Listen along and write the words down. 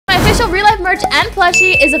official real life merch and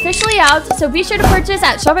plushie is officially out, so be sure to purchase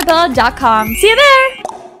at shopibella.com. See you there!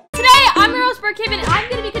 Today, I'm your host, Brookhaven, and I'm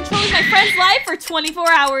going to be controlling my friend's life for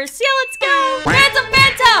 24 hours. See ya, let's go!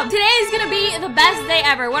 Phantom! Today is going to be the best day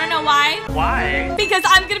ever. Want to know why? Why? Because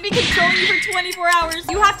I'm going to be controlling you for 24 hours.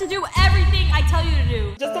 You have to do everything I tell you to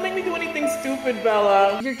do. Just don't make me do anything stupid,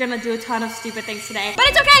 Bella. You're going to do a ton of stupid things today. But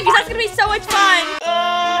it's okay, because that's going to be so much fun.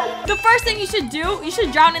 The first thing you should do, you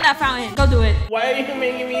should drown in that fountain. Go do it. Why are you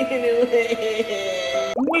making me do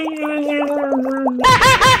it?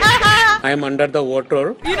 I am under the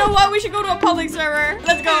water. You know what? We should go to a public server.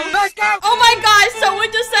 Let's go. Let's go. Oh my gosh,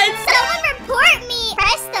 someone just said... Someone report me.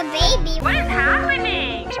 Press the baby. What is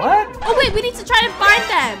happening? What? Oh wait, we need to try to find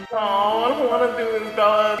them. Oh, I don't want to do this,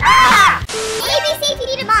 Bella. Ah! ABC if you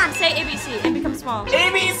need a mom. Say ABC and become small.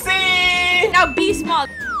 ABC! Now be small.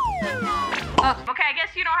 Okay, I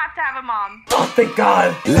guess you don't have to have a mom. Oh, thank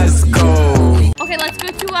God. Let's go. Okay, let's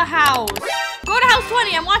go to a house. Go to house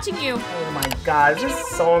 20. I'm watching you. Oh my God, this is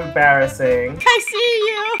so embarrassing. I see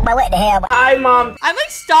you. But what the hell? Hi, Mom. I'm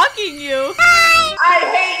like stalking you. Hi. I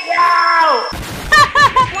hate you!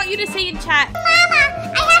 I want you to say in chat.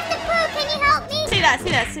 Mama, I have to poop. Can you help me? Say that,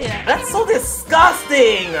 say that, say that. That's so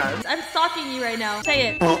disgusting. I'm stalking you right now. Say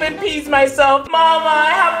it. Poop and pees myself. Mama,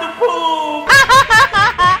 I have to poop.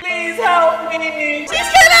 Please help me.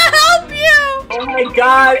 She's gonna help you. Oh my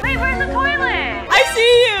God. Wait, where's the toilet? I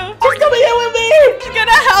see you. She's coming here with me. She's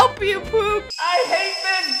gonna help you poop. I hate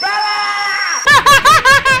this, Bella.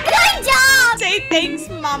 Good job. Say thanks,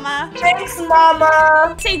 mama. Thanks,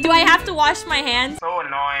 Mama. Say, do I have to wash my hands? So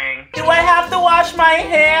annoying. Do I have to wash my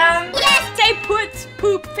hands? Yes. Say put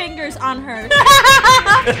poop fingers on her.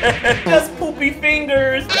 Just poopy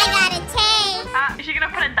fingers. I got a taste. Is she gonna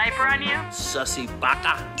put a diaper on you? Sussy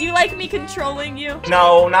baka. Do you like me controlling you?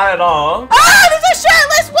 No, not at all. Ah, there's a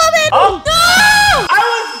shirtless woman! Oh. No! I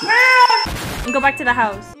was banned! Go back to the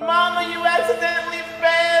house. Mama, you accidentally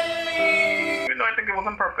banned me. Even though I think it was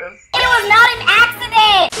on purpose. It was not an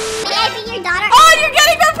accident. May I be your daughter? Oh, you're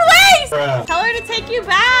getting the police! Bruh. Tell her to take you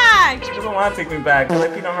back. She doesn't want to take me back because I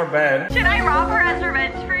peed on her bed. Should I rob her as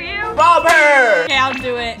revenge for you? Rob her! Okay, I'll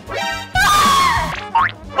do it.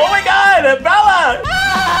 Oh my God, Bella!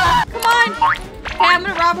 Ah! Come on. Okay, I'm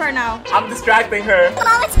gonna rob her now. I'm distracting her.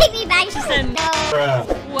 Mama, take me back. She said no.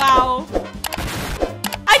 Wow.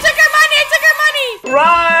 I took her money! I took her money!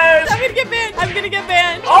 Run! I'm gonna get banned. I'm gonna get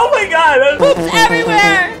banned. Oh my God! Poop's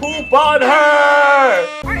everywhere. Poop on her!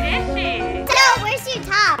 Where is she? No, where's your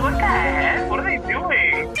top? What the heck? What are they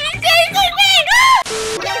doing? She's chasing me!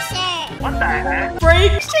 No shit. What the heck?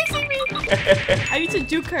 Break! She's chasing me! I need to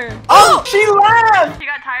juke her. Oh! She left! She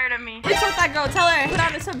got tired of me. What's with that girl? Tell her put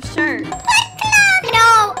on some shirt.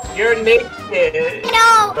 No. You're naked.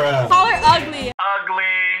 No. Call her ugly. Ugly.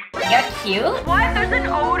 You're cute. What? There's an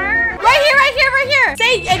odor? Right here, right here, right here.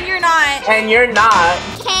 Say, and you're not. And you're not.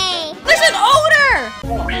 Okay. There's an odor!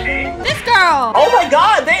 Oh, she? This girl! Oh my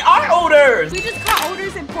God, they are odors! We just caught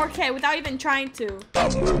odors in Porkhead without even trying to.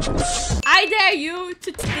 I dare you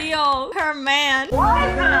to steal her man.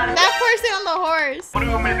 What? That person on the horse. What do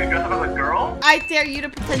you want me to do, dress up as a girl? I dare you to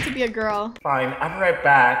pretend to be a girl. Fine, I'll be right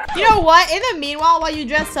back. You know what? In the meanwhile, while you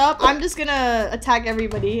dress up, I'm just gonna attack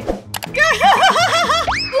everybody. I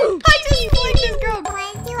just like this girl.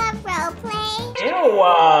 Want to have role play? Ew.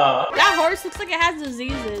 That horse looks like it has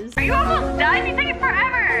diseases. Are you almost done? You taking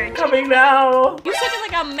forever. Coming now. You took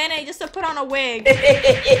it like a minute just to put on a wig.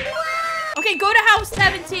 Okay, go to house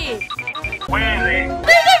 17. Where is it?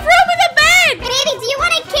 There's a room in the bed! Baby, do you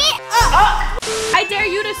want a kid? I dare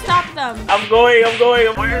you to stop them. I'm going.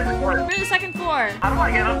 Where is it? We're on the second floor. How do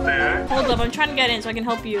I get up there? Hold up, I'm trying to get in so I can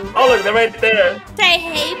help you. Oh, look, they're right there. Say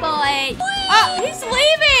hey, boy. Oh, he's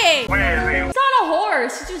leaving. Where is he? He's on a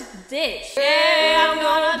horse. He just ditched. Yeah, I'm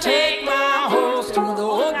gonna take my horse to the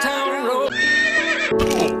old town road.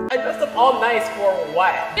 I dressed up all nice for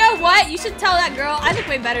what? You know what? You should tell that girl I look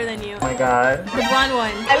way better than you. Oh my God. The blonde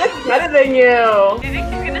one. I look better than you. Do you think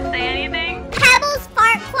she's gonna say anything? Pebbles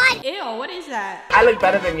fart quad. Ew, what is that? I look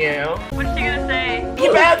better than you. What's she gonna say?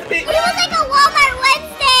 You bad bitch. You look like a Walmart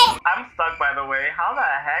Wednesday. I'm stuck, by the way. How the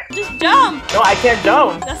heck? Just jump. No, I can't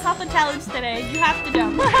jump. That's not the challenge today. You have to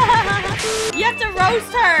jump. You have to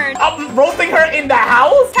roast her. I'm roasting her in the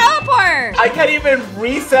house? Teleport. I can't even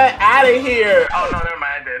reset out of here. Oh, no, never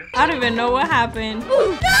mind, I did. I don't even know what happened.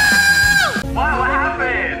 No! What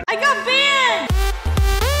happened? I got banned.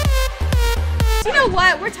 You know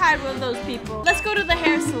what? We're tired of those people. Let's go to the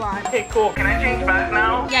hair salon. Okay, cool. Can I change back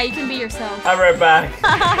now? Yeah, you can be yourself. I'm right back.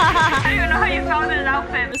 I don't even know how you found this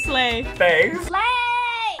outfit. Slay. Thanks. Slay!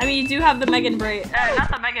 I mean, you do have the Megan braid. Not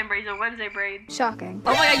the Megan braid, the Wednesday braid. Shocking.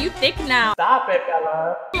 Oh my god, you thick now. Stop it,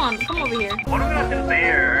 Bella. Come on, come over here. What are we gonna do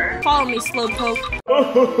there? Follow me, slowpoke.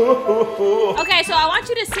 Okay, so I want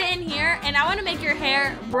you to sit in here, and I want to make your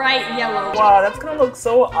hair bright yellow. Wow, that's gonna look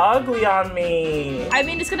so ugly on me. I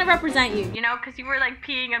mean, it's gonna represent you. You know, because you were like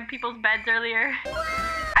peeing on people's beds earlier.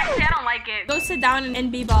 Actually, I don't like it. Go sit down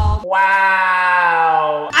and be bald.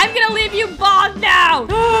 Wow. I'm gonna leave you bald now.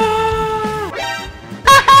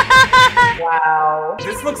 Wow.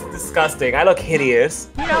 This looks disgusting. I look hideous.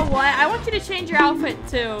 You know what? I want you to change your outfit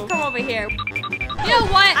too. Come over here. You know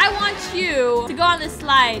what? I want you to go on this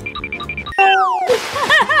slide.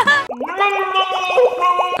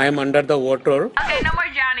 I am under the water. Okay, no more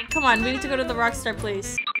drowning. Come on, we need to go to the rockstar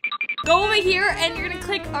place. Go over here and you're gonna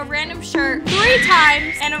click a random shirt 3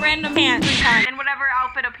 times and a random pant 3 times. And whatever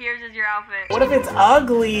outfit appears is your outfit. What if it's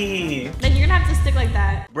ugly? Then you're gonna have to stick like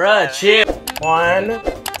that. Bruh, chill. 1,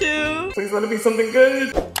 2. please let it be something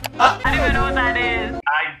good. I don't even know what that is.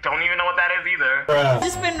 I don't even know what that is either.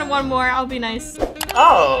 Just spin it one more. I'll be nice.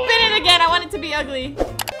 Oh. Spin it again. I want it to be ugly.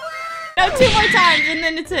 No, 2 more times and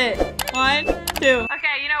then it's it. 1, 2.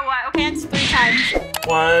 Okay, you know what? Okay, it's 3 times.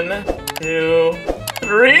 1, 2,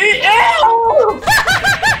 3. Ew!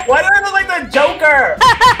 Why do I look like the Joker?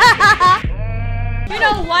 You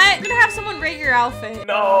know what? I'm gonna have someone rate your outfit.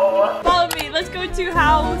 No. Follow me. Let's go to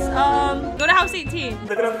house. Go to house 18.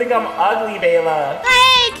 They're gonna think I'm ugly, Bella.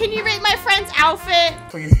 Hey, can you rate my friend's outfit?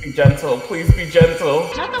 Please be gentle. Please be gentle.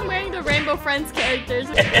 Not them wearing the Rainbow Friends characters.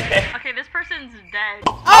 Okay, this person's dead.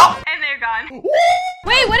 Oh! And they're gone.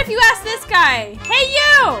 Wait, what if you ask this guy? Hey,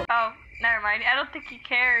 you! Oh, never mind. I don't think he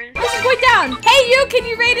cares. This is going down. Hey, you, can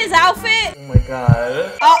you rate his outfit? Oh my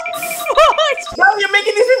god. Oh, No, you're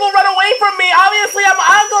making these people run away from me. Obviously, I'm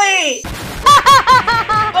ugly.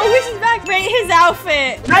 oh, we should back rate his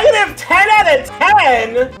outfit. -10 out of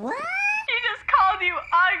 10. He just called you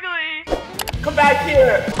ugly. Come back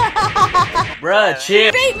here. Bruh,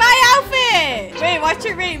 chill. Rate my outfit. Wait, watch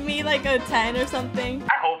it rate me like a 10 or something.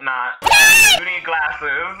 I hope not. You need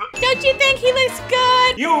glasses. Don't you think he looks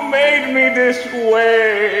good? You made me this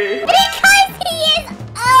way. Because he is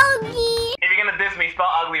ugly. If you're gonna diss me,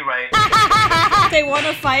 spell ugly right. They want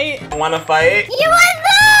to fight. Wanna fight? You want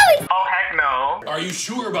those? Oh, heck no. Are you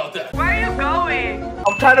sure about that? Where are you going?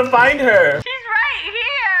 I'm trying to find her. She's right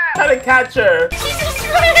here. Trying to catch her.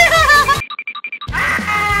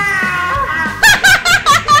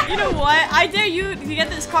 You know what? I dare you to get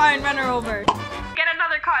this car and run her over. Get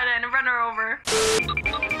another car then and run her over.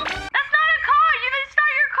 That's not a car. It's not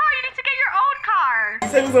your car. You need to get your own car. He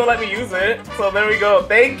said he was gonna let me use it. So there we go.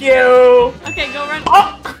 Thank you. Okay, go run.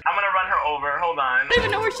 Oh! I'm gonna run her over. Hold on. I don't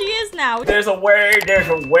even know where she is now. There's a way. There's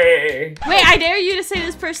a way. Wait, I dare you to say to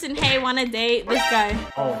this person, hey, wanna date this guy?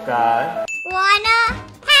 Oh, God. Wanna?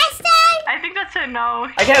 Hashtag? I think that's a no.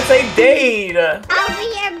 I can't say date. Over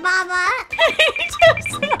here, Baba.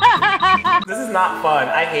 This is not fun.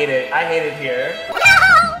 I hate it. I hate it here. No!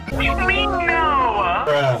 What do you mean no?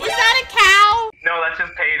 Is that a cow? No, that's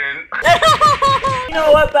just Peyton. You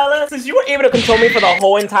know what, Bella? Since you were able to control me for the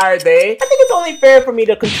whole entire day, I think it's only fair for me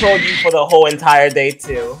to control you for the whole entire day,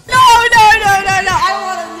 too. No. I don't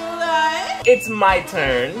want to do that. It's my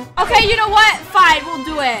turn. Okay, you know what? Fine, we'll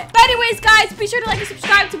do it. But anyways, guys, be sure to like and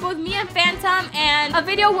subscribe to both me and Phantom, and a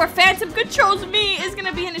video where Phantom controls me is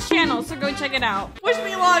gonna be in his channel, so go check it out. Wish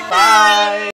me luck. Bye.